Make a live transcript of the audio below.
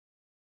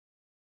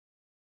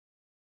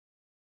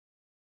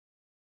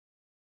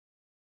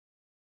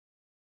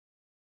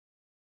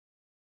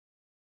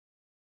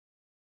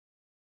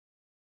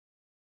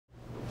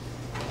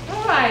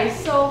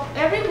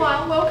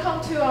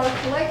to our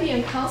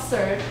Collegium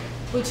concert,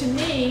 which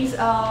means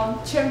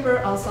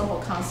chamber ensemble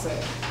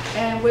concert.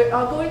 And we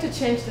are going to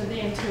change the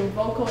name to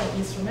vocal and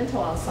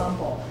instrumental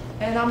ensemble.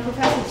 And I'm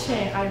Professor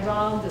Chen, I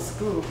run this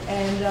group.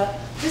 And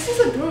this is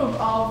a group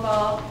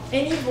of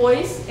any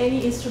voice,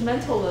 any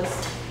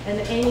instrumentalist, and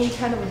any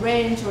kind of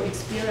range or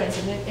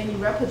experience and any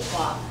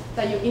repertoire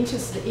that you're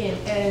interested in.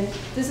 And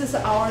this is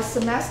our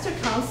semester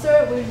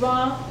concert. We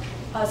run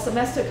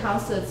semester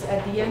concerts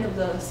at the end of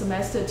the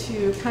semester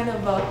to kind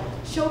of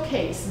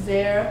showcase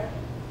their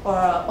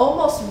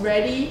almost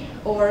ready,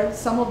 or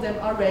some of them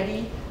are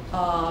ready,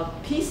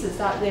 pieces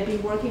that they've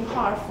been working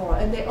hard for.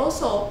 And they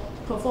also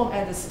perform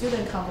at the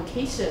student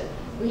convocation.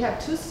 We have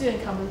 2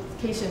 student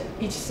convocations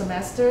each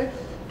semester.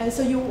 And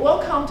so you're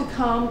welcome to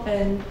come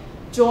and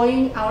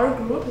join our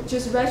group.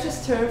 Just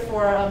register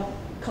for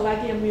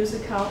Collegium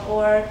Musicum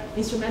or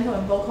instrumental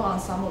and vocal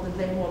ensemble that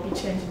they will be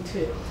changing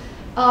to.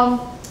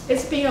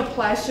 It's been a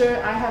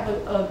pleasure. I have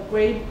a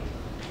great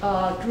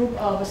group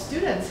of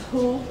students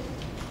who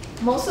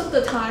most of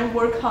the time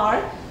work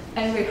hard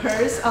and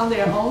rehearse on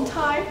their own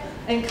time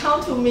and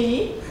come to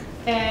me.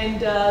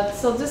 And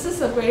so this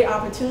is a great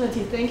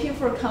opportunity. Thank you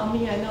for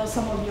coming. I know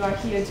some of you are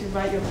here to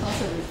write your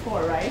concert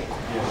report, right?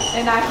 Yes.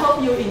 And I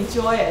hope you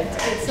enjoy it.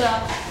 It's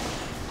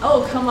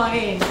oh, come on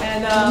in.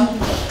 And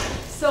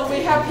so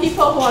we have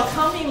people who are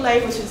coming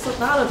late, which is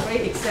not a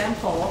great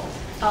example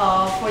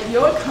for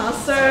your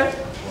concert.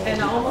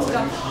 And I almost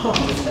got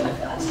paused.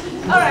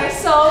 All right,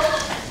 so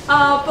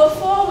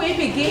before we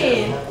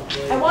begin,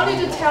 I wanted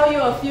to tell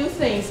you a few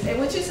things,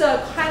 which is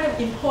kind of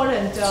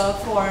important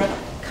for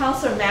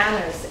concert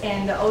manners,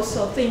 and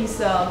also things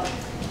the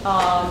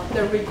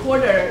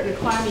recorder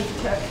requires me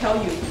to tell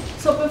you.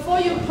 So before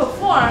you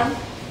perform,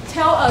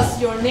 tell us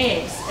your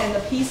names and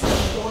the piece that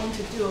you're going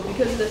to do,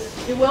 because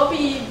it will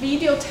be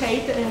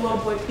videotaped and will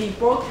be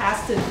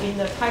broadcasted in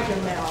the Tiger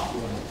Mail.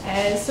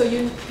 And so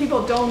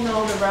people don't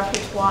know the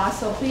repertoire,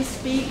 so please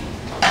speak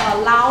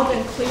loud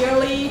and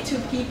clearly to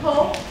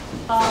people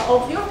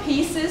of your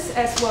pieces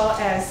as well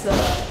as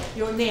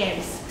your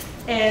names.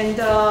 And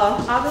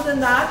other than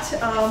that,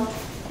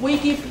 we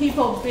give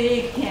people a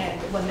big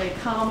hand when they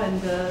come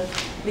and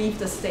leave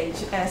the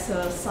stage as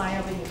a sign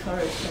of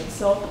encouragement.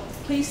 So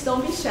please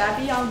don't be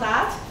shabby on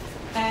that.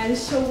 And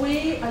shall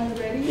we, are you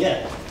ready?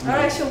 Yeah. All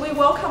right, shall we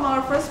welcome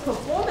our first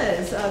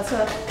performance?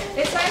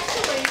 It's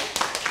actually,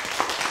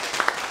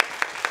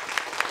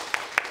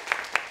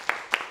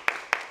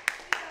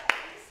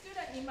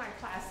 in my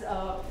class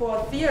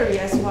for theory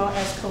as well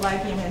as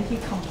Collegium, and he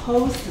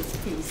composed this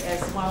piece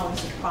as one of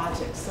his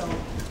projects. So,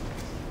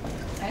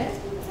 and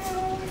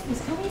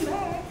he's coming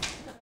back.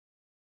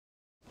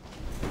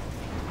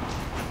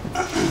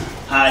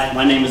 Hi,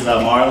 my name is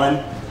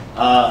Marlon.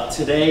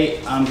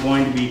 Today I'm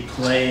going to be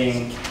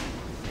playing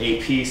a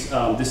piece.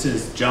 This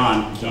is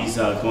John. He's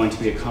going to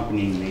be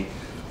accompanying me.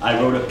 I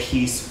wrote a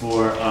piece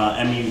for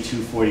MU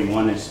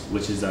 241,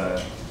 which is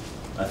a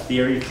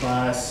theory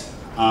class.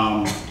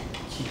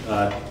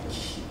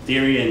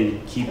 Theory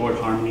and keyboard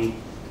harmony.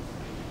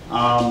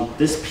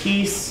 This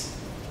piece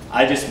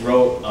I just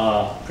wrote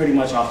pretty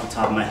much off the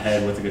top of my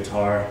head with a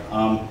guitar.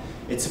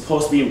 It's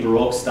supposed to be in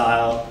Baroque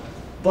style,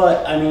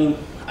 but I mean,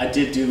 I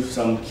did do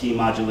some key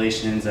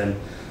modulations and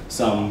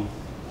some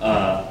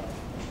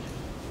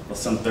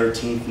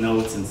 13th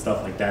notes and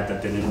stuff like that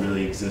that didn't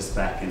really exist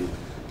back in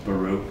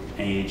Baroque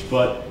age.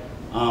 But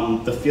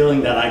the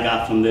feeling that I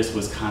got from this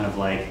was kind of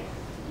like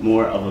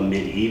more of a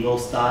medieval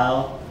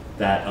style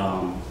that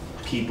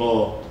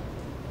people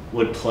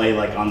would play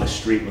like on the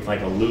street with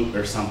like a lute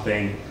or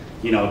something,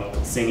 you know,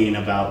 singing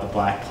about the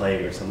Black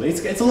Plague or something.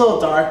 It's a little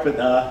dark, but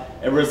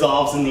it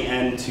resolves in the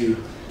end to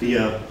be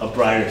a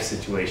brighter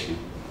situation.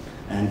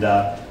 And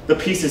the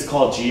piece is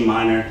called G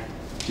minor,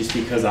 just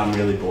because I'm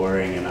really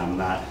boring and I'm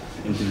not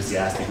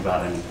enthusiastic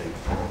about anything.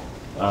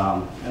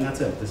 And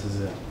that's it. This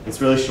is it. It's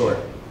really short.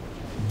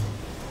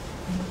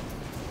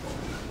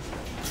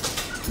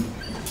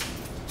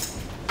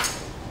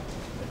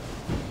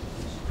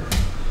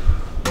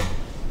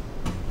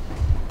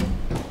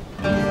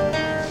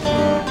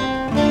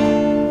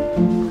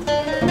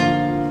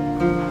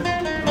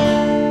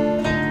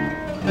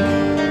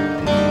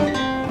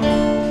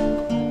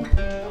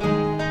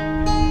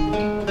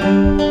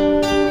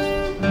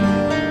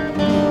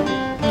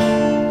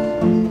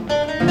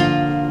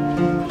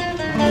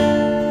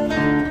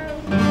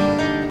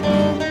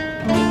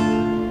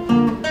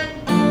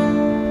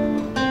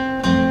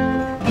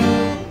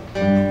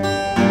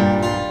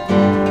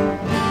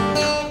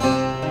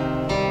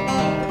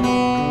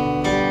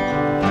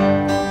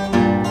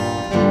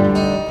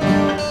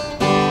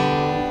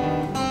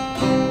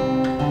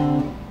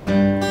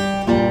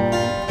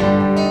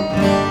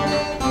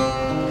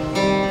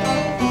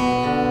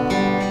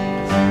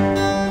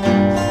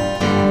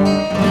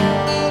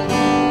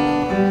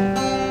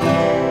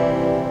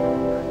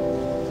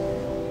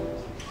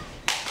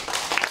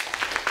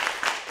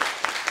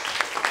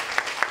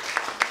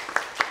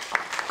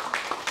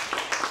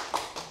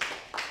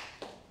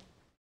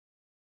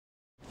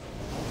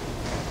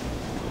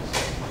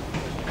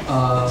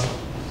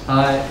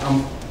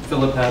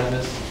 flip out of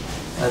this.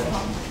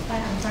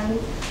 I'm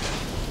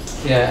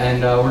Yeah,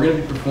 and we're going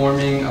to be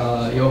performing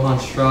Johann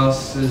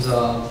Strauss's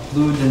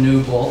Blue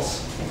Danube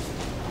Waltz.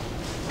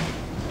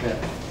 Yeah.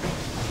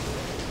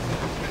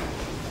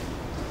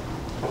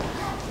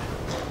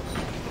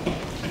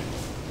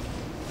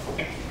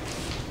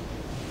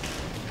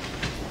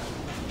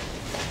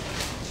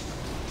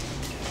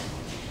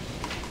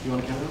 You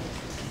want to count it?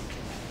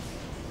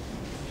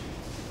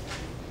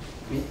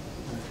 Me?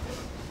 All right.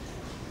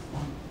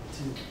 1,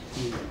 2,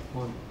 3.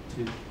 1,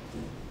 2, 3.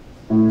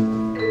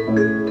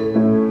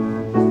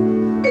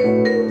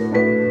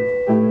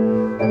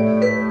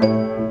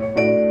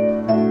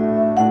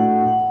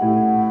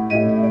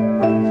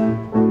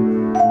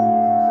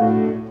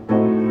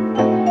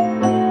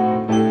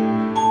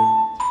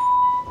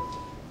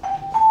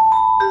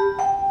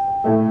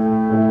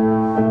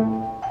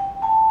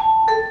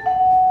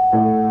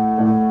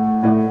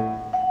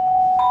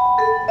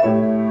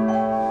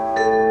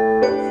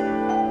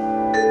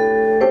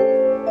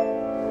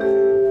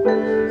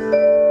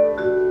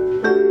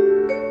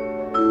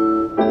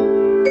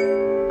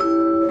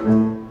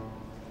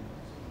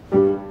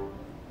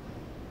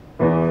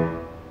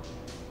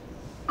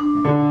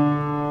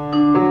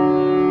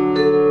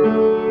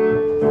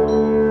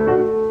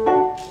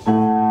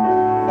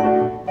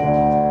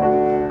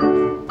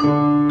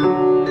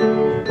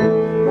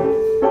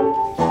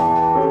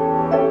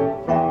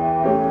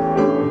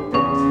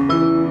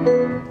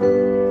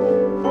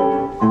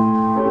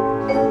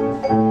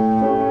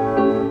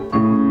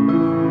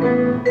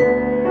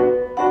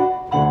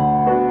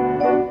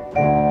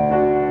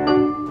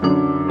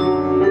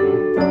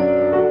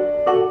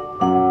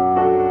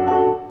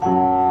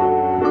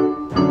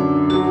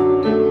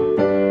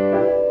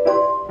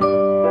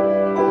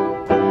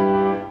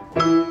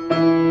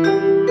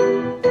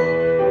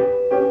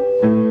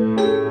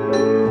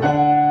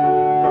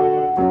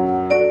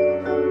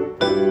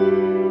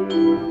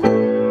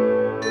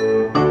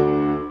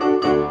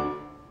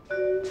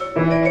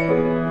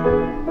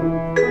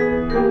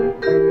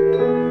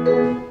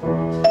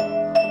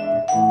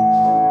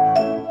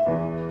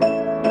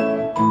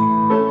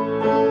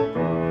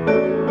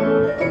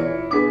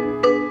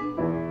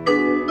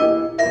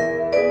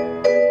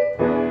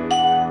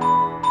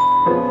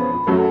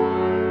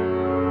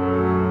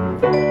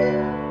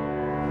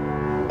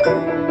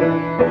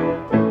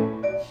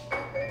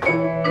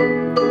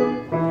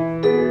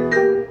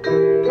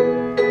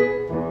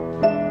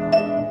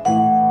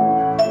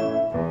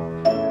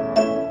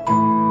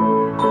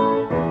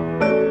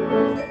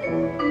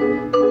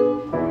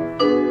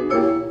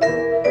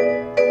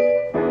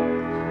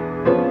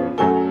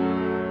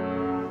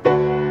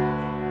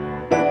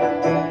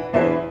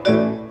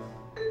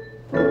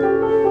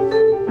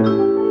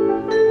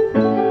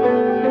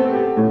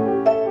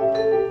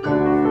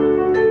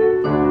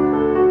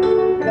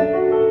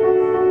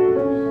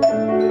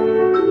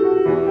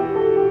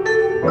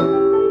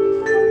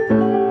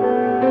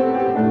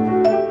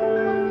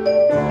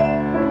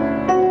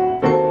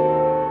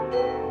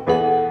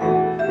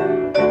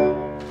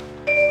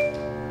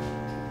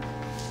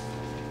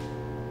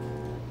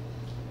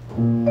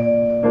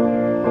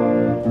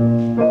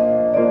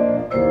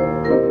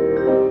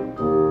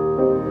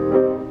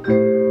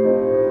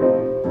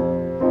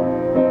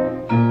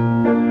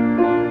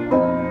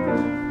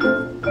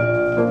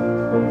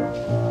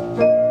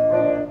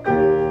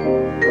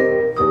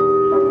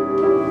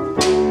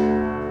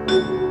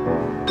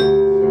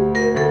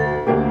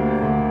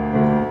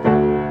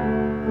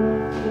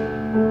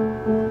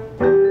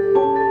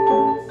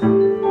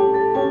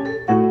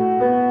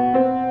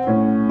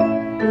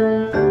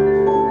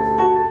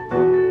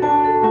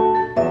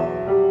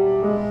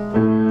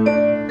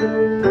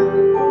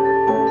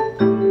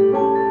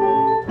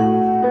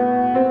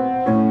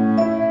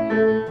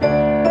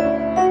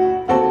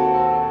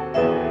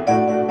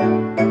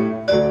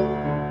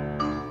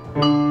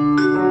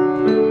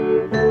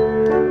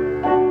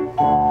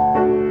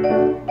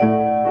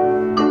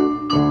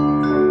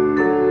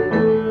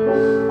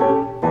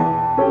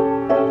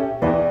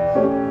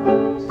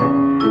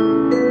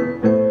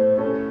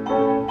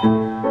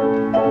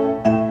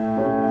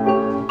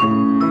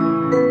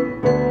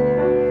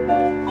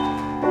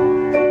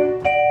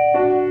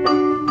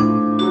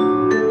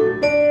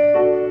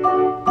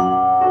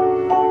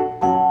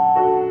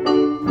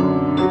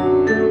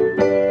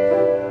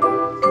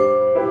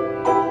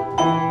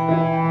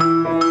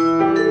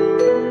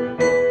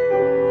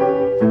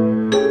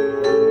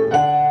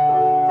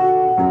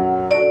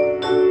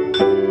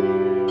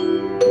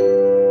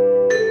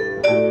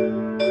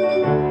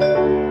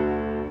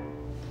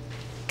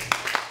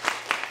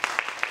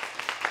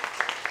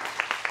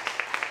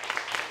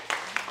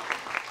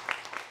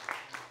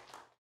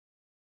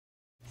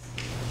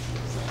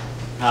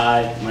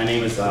 Hi, my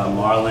name is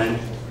Marlon.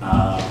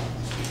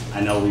 I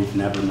know we've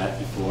never met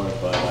before,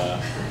 but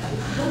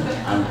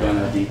I'm going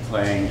to be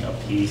playing a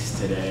piece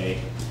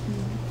today.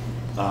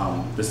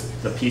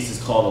 The piece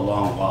is called A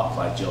Long Walk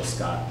by Jill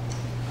Scott.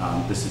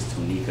 This is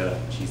Tonika,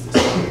 she's the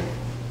singer,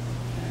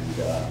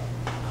 and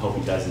I hope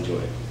you guys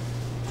enjoy it.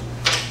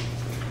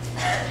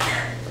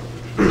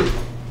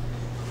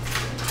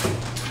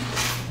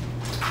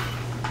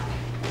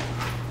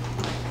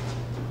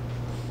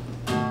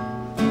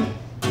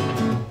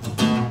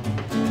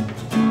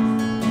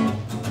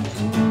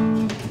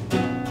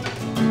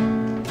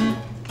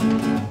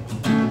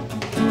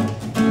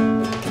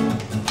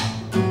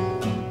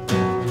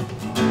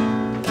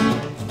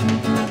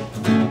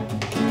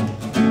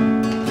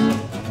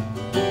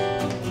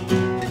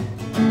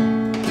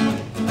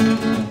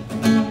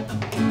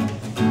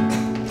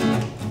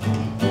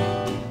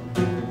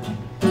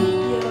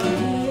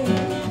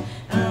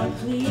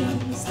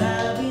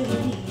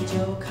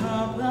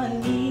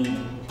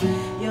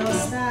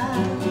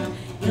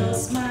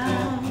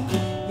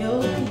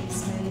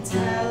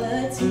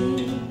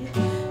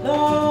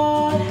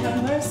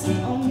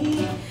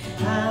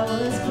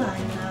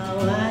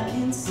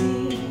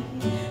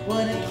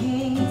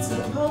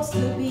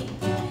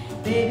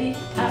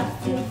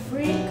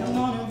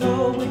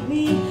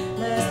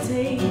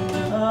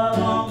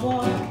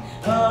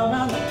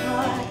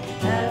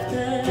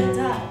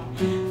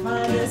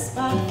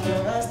 spot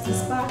for us to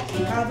spot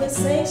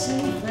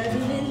conversation,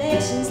 pleasant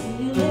relations,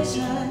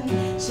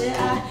 stimulation, share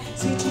our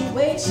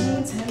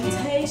situation,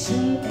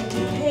 temptation,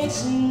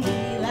 education,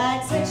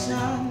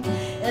 relaxation,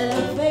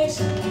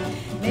 elevation.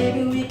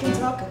 Maybe we can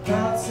talk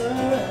about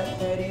Surah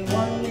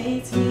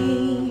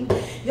 3118.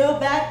 Your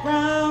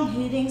background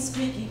hitting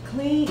squeaky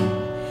clean.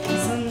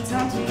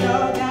 Sometimes we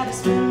all gotta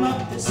swim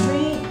up the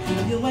stream.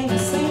 You ain't a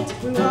saint,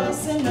 we're all a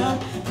sinner.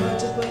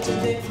 But you put your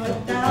big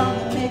foot down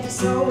and made your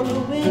soul a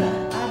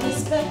winner. I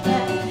respect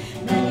that.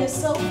 Man, you're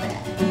so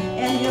fat,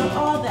 and you're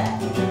all that,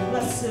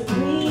 but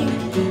supreme.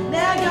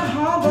 Now you're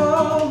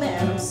humble,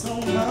 man, I'm so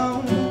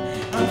numb.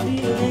 I'm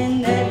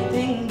feeling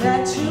everything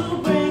that you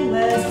bring.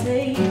 Let's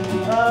take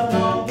a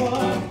long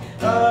walk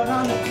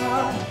around the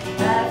park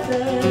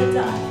after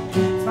dark.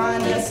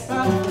 Find a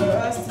spot for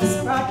us to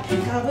spark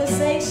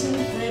conversation,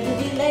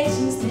 favorite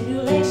relations,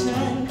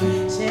 stimulation,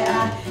 share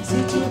our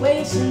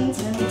situation,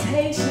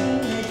 temptation,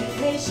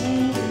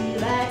 education,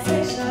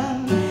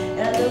 relaxation,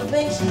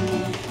 elevation.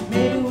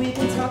 Maybe we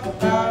can talk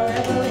about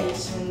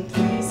Revelation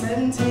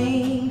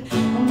 3:17,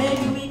 or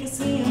maybe we can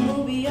see a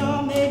movie,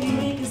 or maybe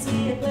we can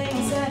see it play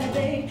on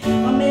Saturday,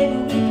 or maybe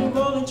we can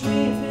roll a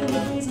tree and feel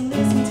the breeze and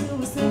listen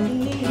to a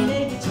symphony and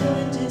maybe chill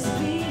and just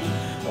be,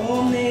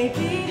 or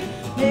maybe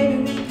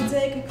we can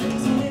take a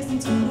cruise and listen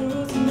to the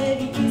roots and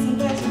maybe eat some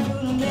passion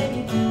fruit and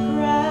maybe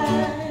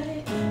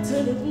cry to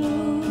the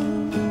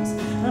blues,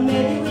 or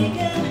maybe we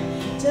can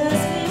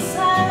just be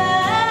silent.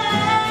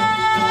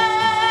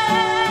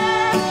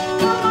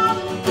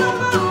 Come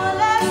on,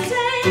 let's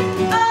take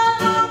a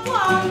long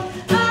walk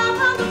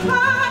around the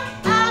park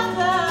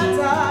after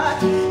dark.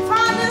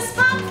 Find a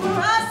spot for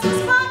us to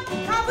spark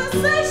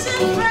conversation,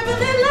 private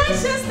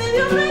relations,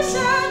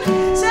 stimulation,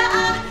 share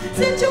our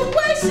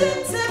situation,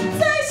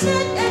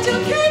 temptation,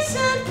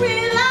 education,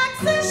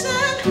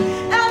 relaxation,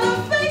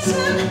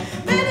 elevation.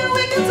 Maybe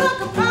we can talk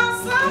about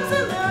songs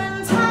in their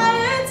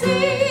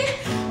entirety,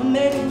 or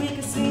maybe we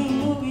can see a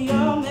movie,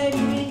 or maybe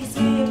we can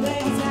see a play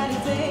on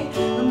Saturday,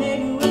 or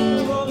maybe we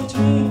can roll a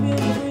tree and feel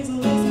the breeze and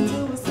listen to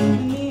a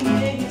symphony and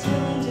maybe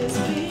chill and just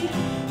be,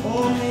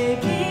 or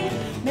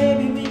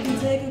maybe we can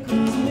take a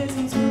cruise and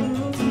listen to the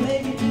roots and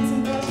maybe eat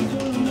some passion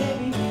fruit and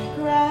maybe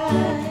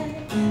cry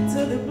to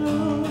the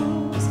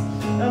blues,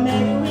 or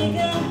maybe we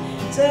can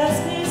just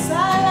be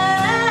silent.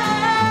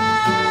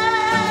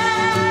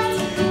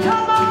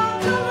 Come on,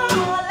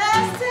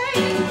 let's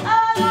take a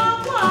long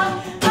walk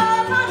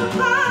around the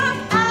park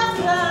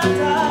after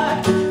dark.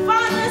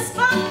 Find a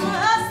spot for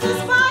us to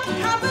spark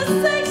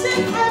conversation,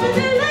 private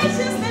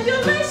relations,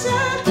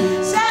 stimulation,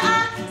 share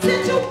our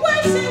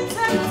situation,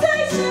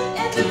 temptation,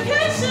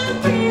 education,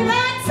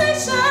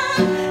 relaxation,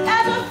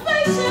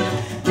 elevation.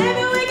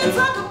 Maybe we can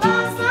talk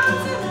about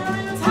songs in their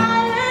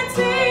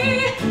entirety,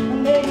 or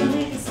maybe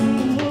we can see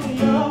a movie,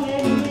 or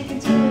maybe we can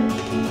chill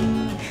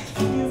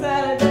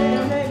Saturday,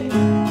 or maybe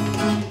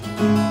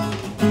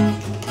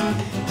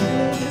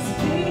just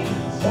be,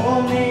 or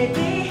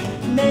maybe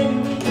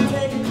we can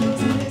take a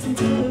cruise and listen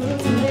to the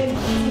roots and maybe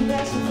eat some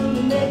passion fruit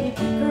and maybe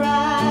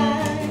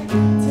cry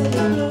to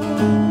the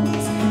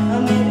blues,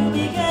 or maybe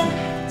we can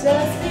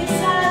just be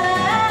silent.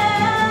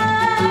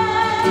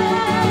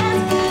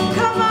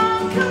 Come on,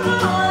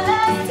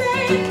 let's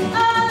take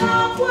a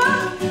long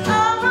walk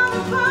around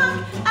the park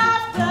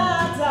after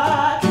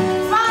dark.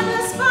 Find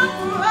a spot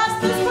for us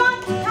to spark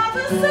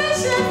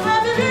conversation,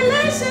 private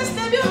relations,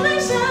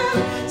 stimulation,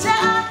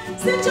 share our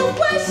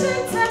situation,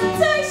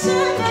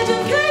 temptation,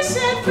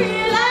 education,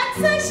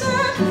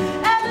 relaxation,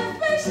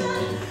 elevation.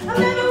 Or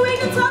maybe we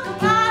can talk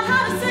about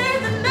how to save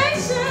the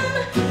nation.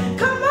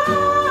 Come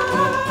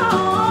on,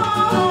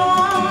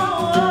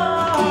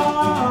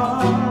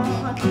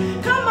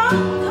 come on,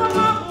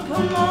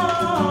 come on.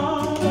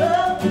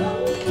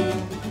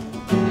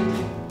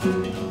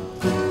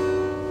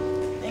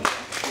 Thank you.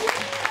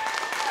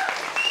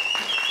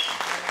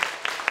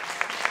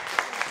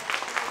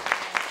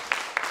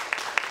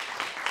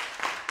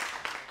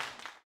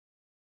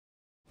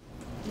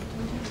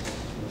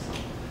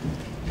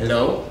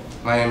 Hello,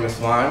 my name is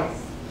Juan.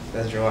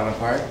 That's Joanna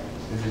Park.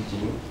 This is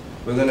Jean.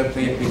 We're gonna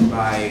play a piece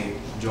by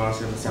Joan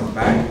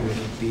Sebastian. This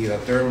will be the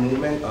third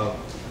movement of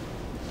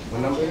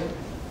what number?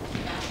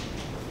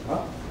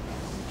 Huh?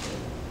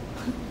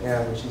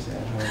 Yeah, what she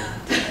said.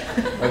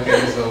 Okay,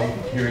 so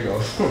here we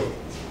go.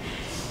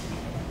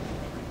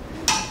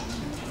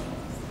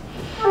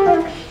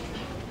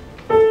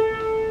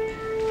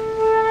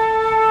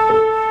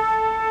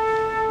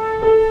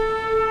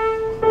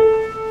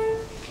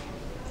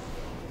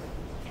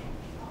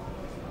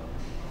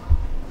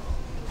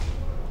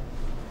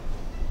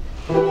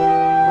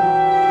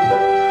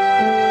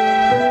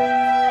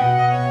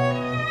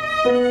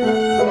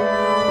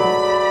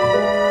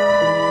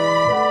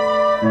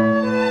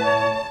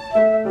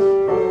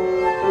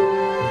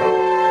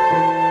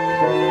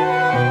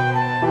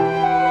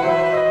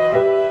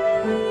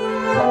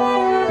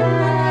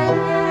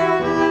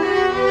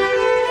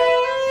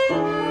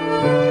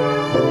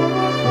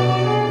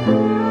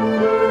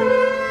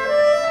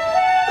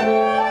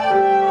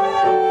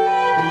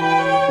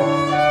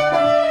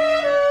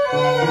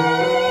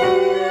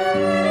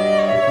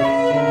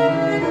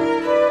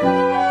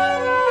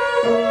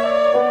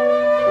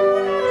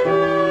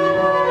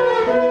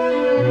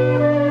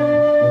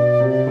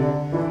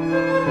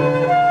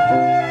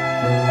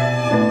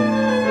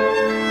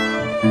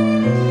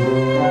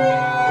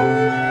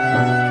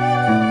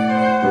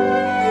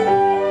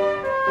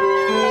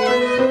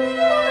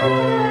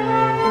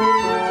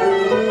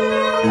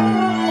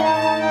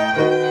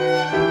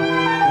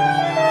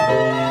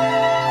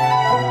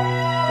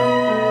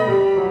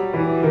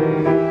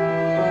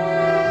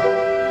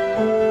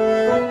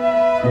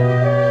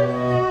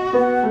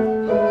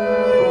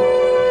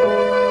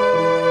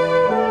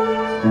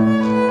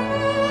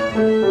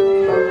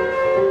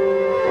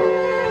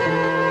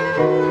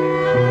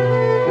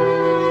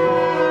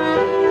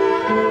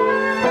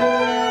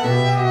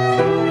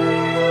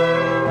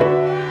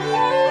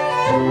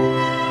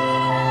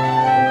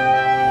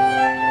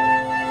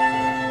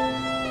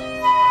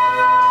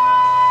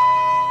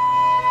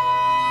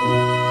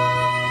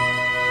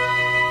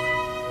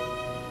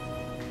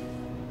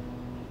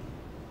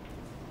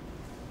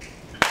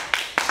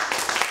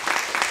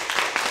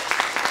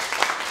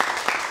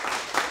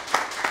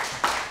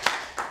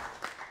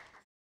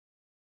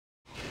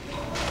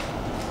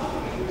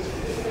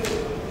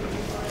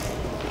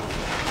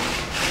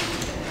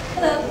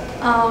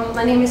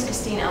 My name is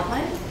Christine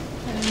Alpine.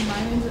 And my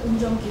name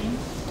is Eun Kim.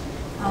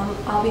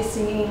 I'll be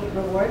singing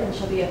Reward and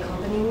she'll be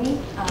accompanying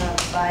me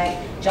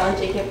by John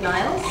Jacob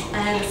Niles.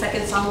 And the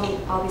second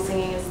song I'll be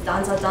singing is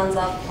Danza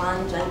Danza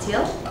Plan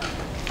Gentil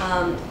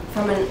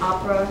from an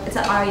opera. It's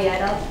an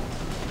arietta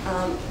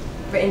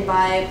written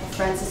by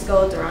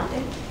Francisco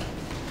Durante.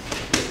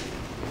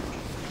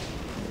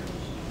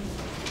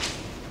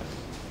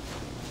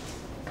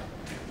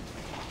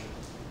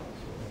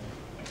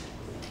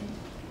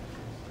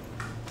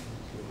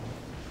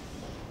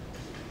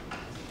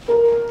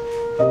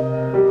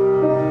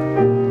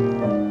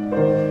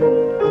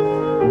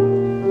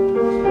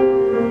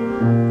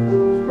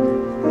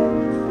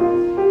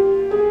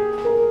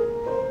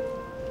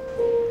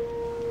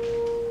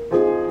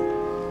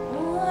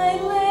 I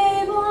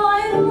lay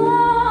my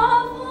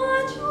love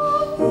at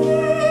your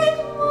feet.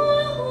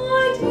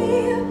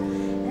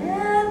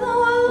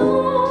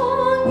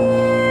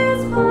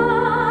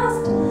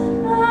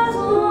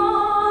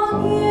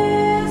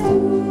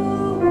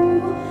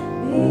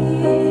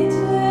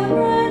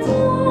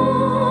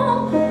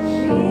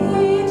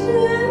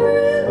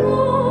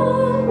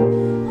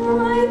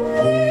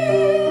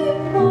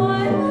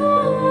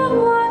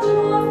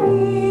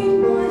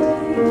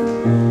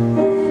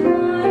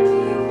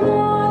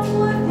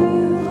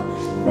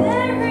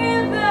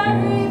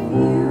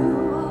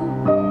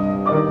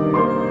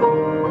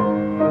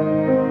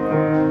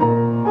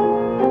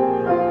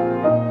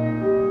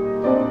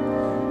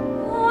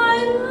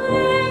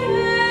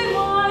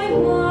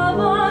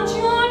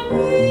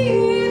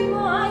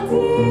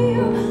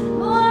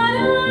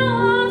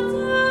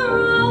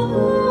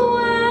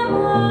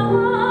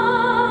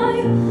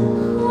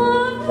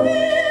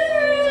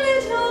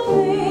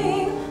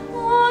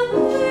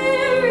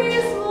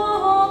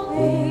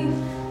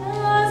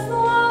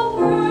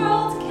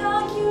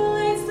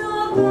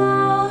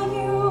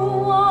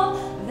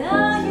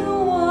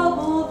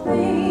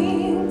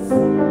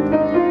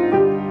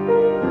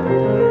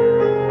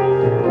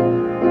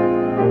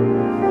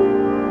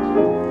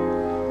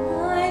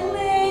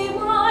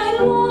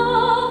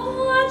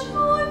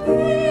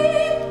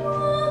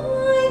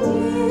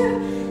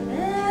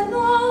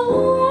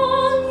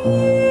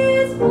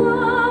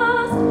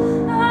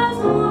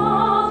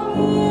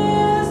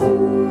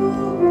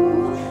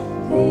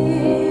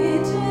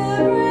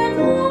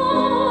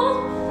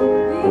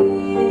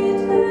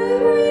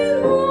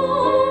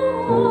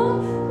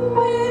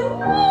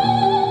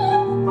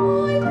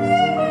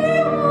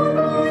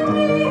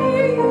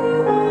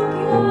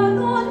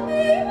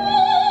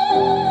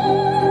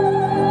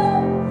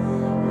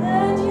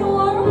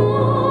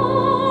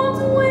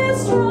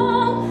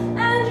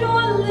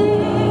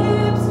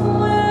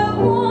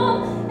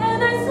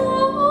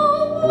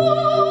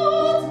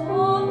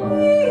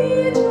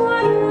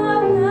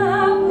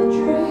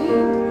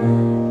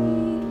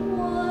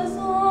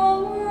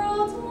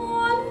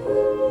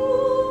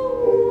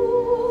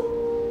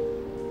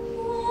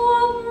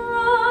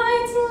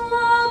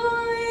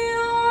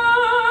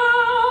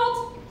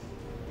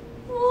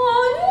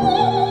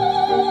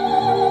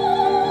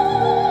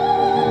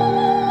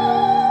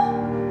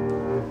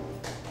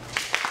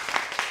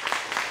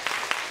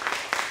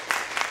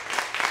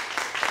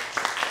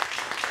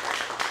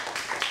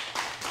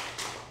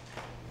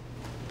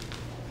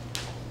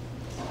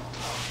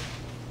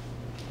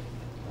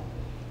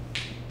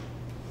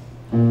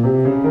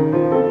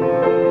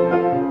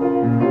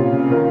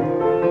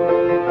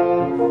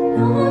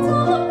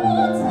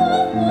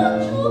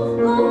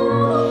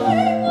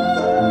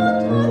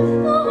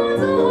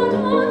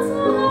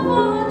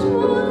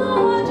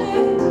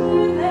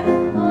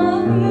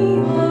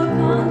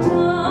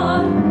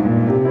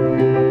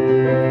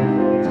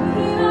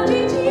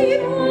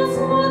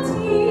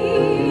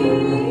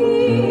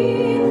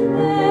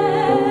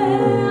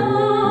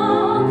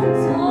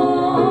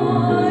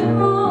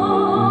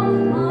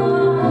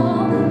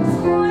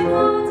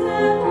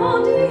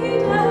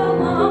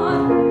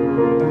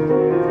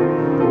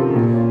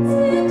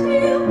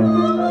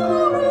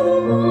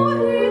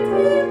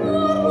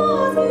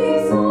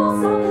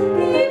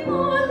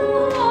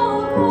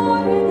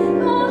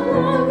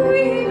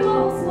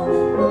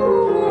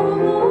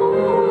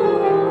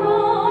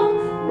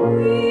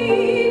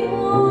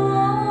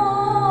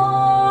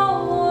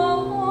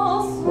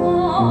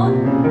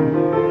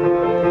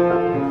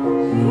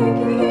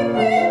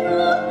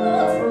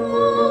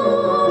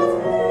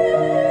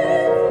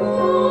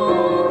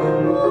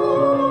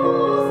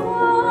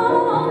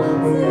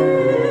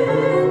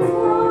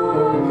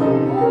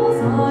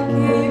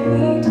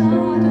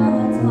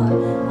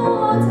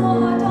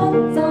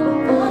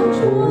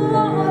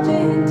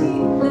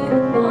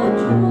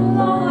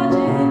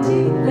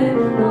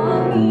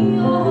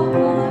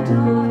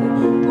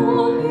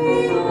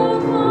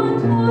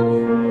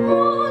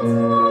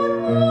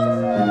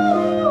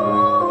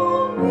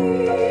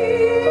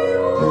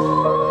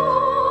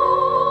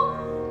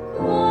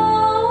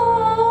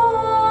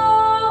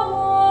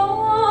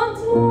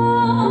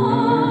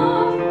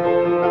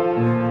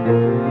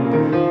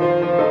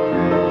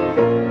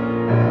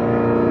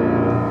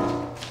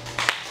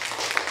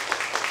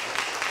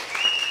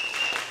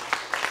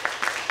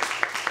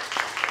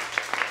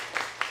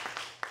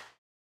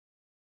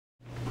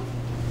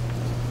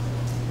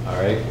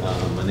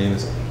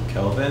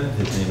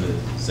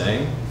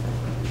 sang.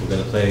 We're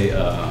going to play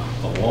a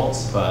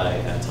waltz by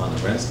Anton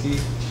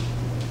Arensky.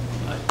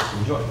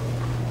 Enjoy.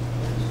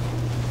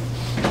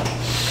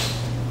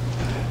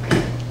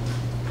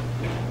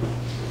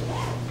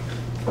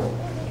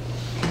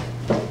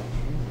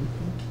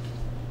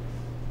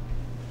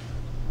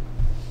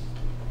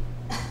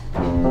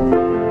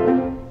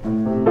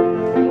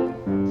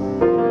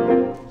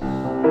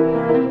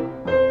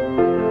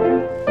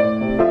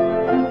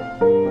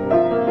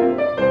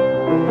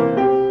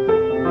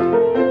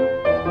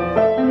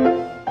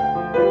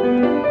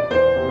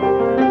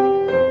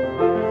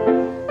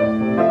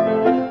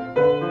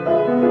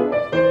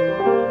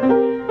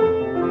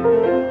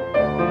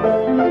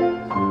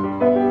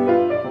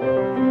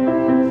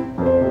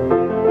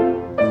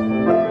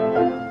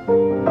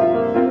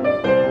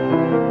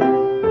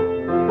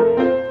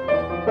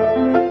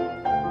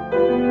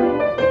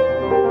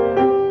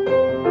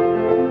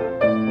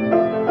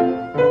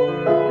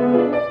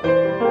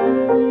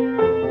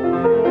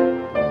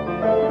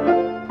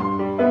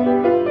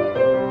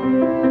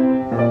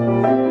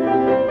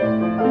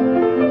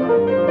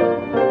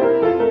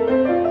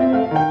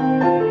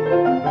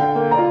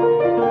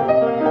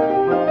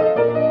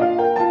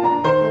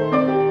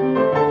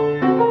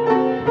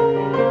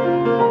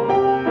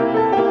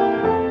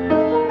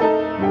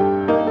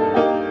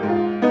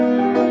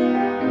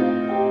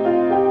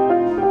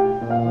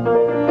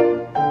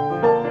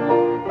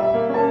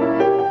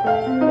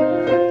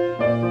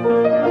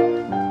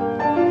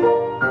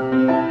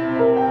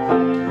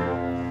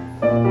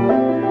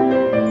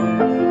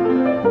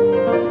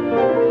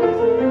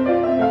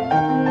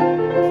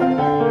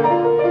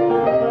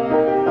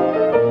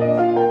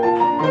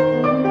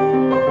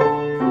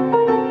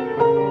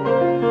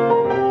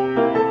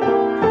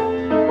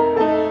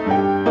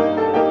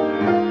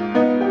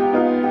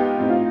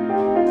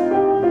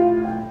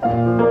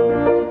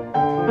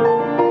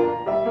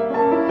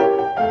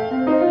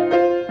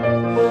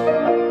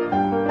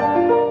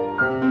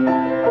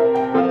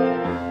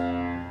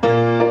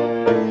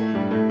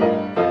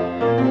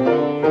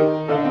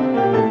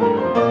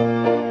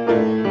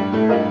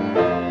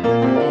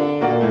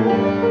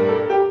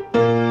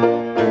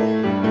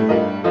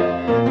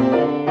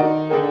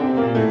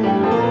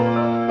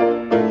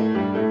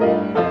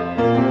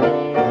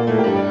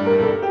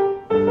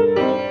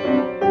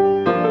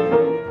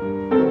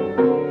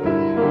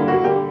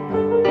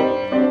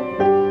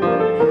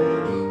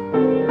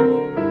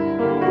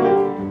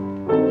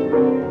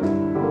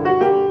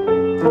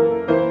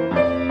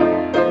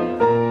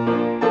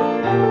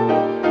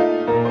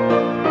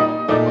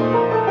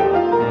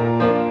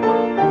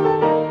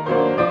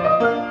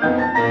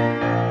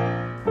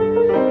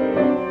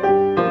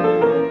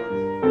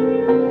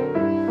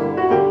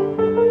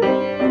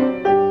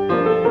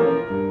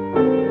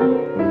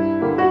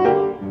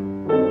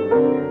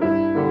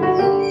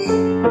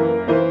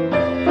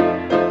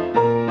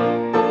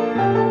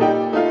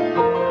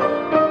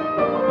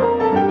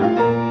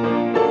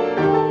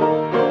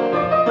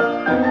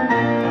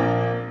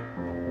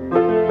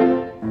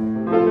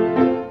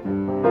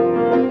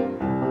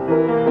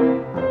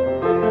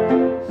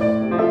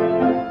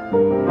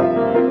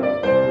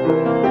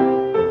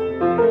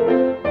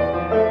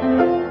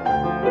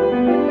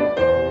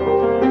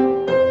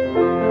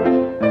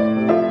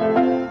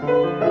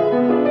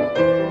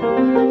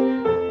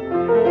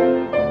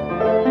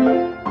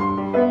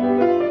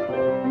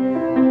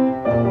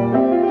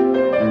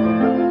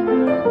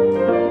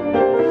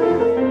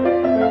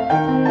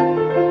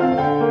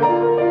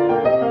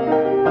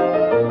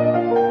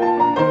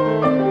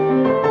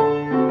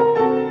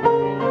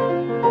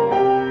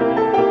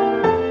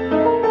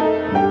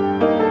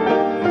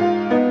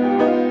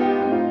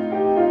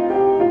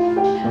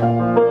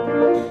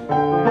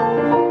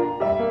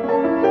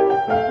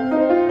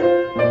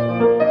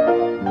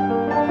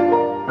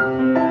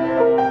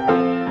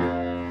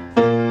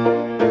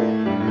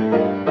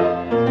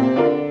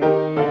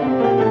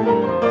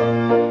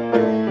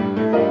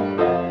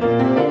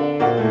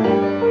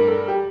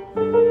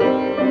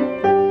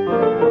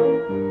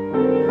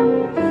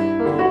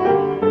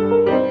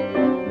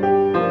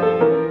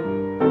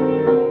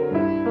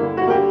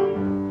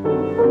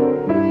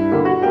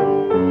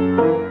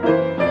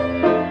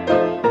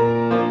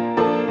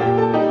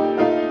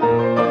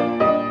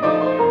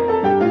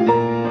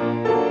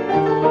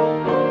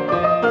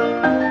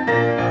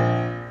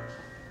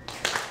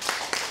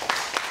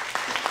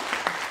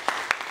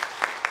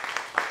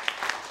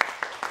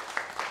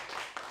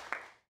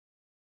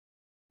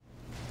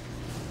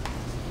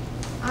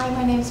 Hi,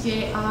 my name is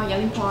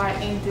Yalin Park,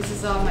 and this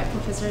is my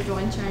professor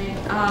Joanne Chen.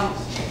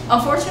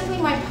 Unfortunately,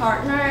 my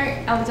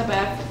partner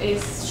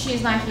Elizabeth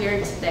she's not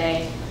here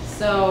today,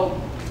 so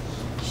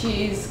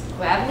she's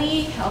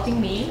gladly helping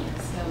me.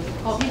 So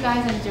hope you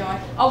guys enjoy.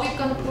 Oh, we're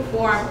gonna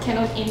perform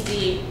Cannot in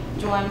D,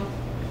 Joanne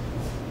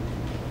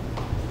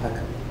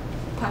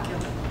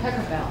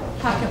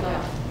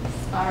Pachelbel.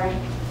 Sorry.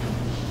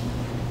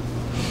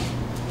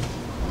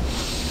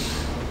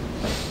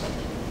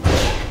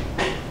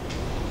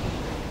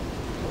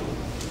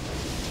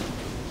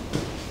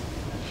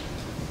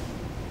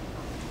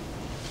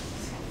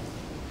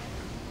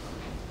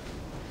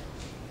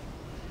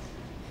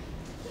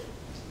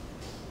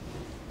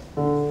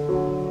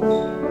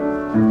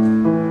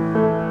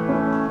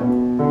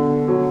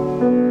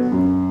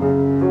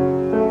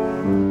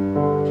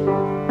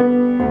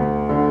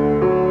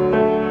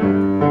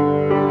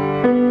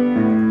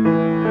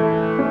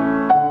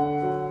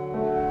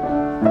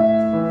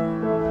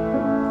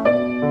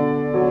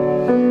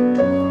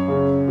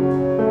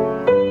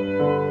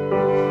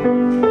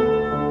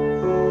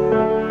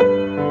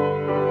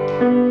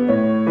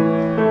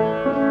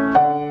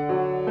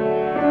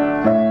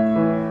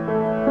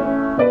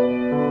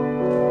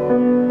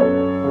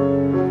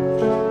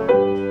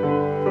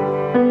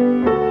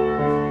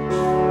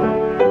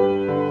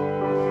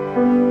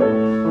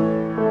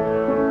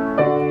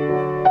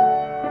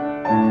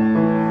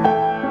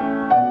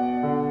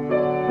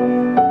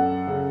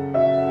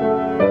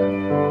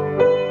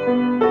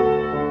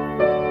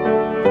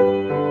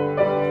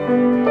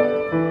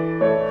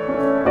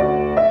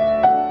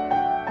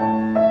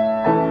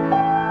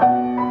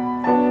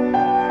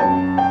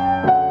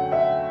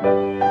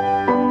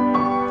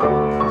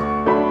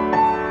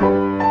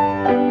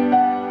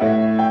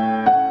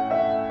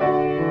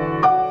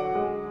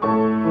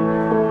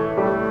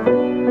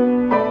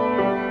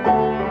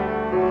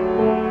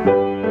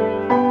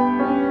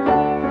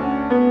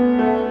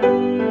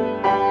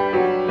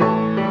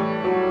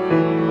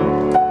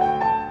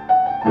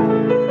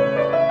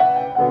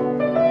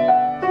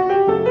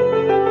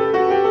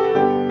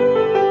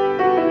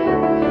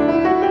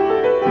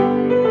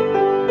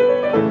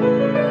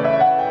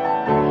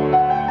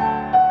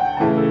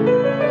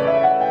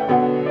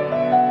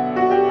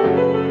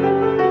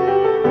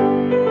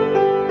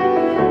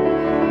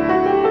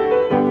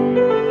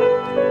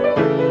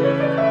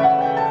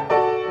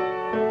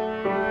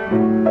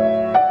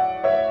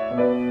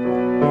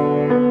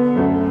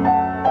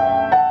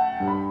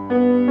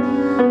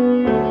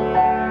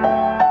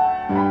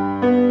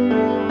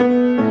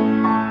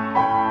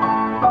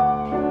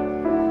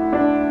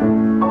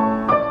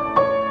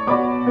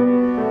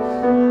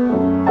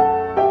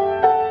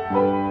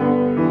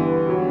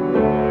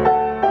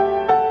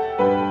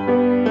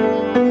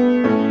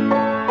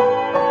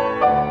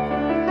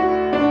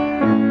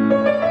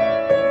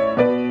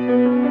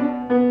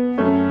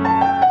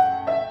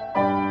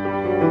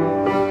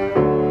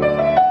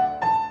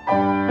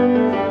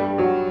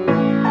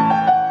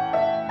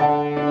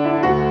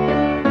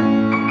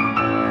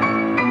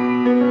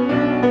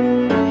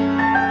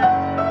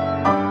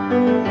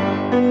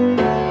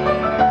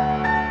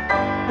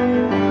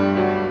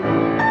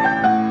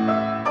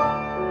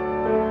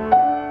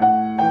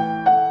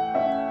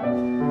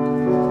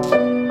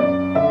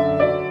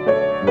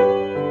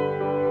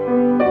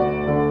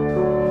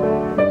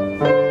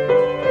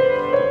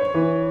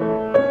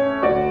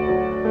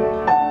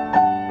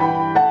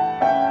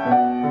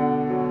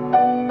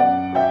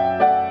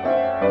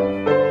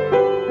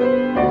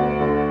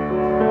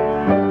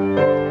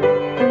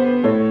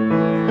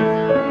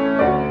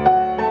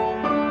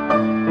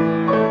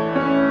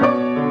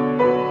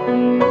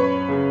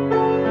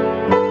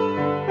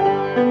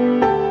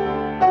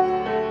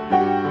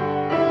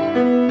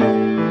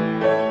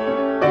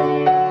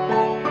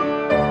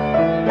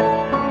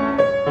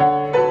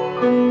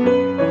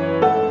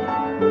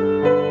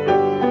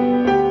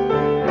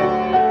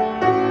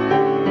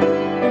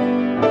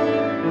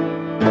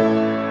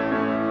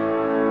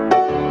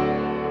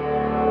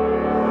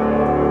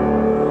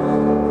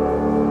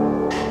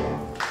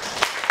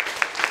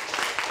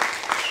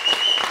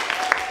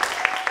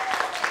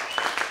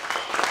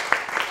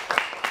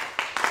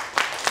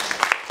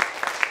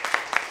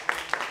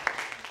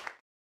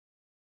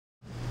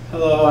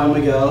 Hello, I'm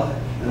Miguel,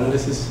 and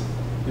this is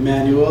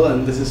Emmanuel,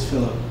 and this is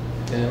Philip.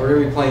 And we're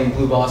going to be playing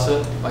Blue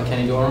Bossa by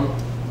Kenny Dorham.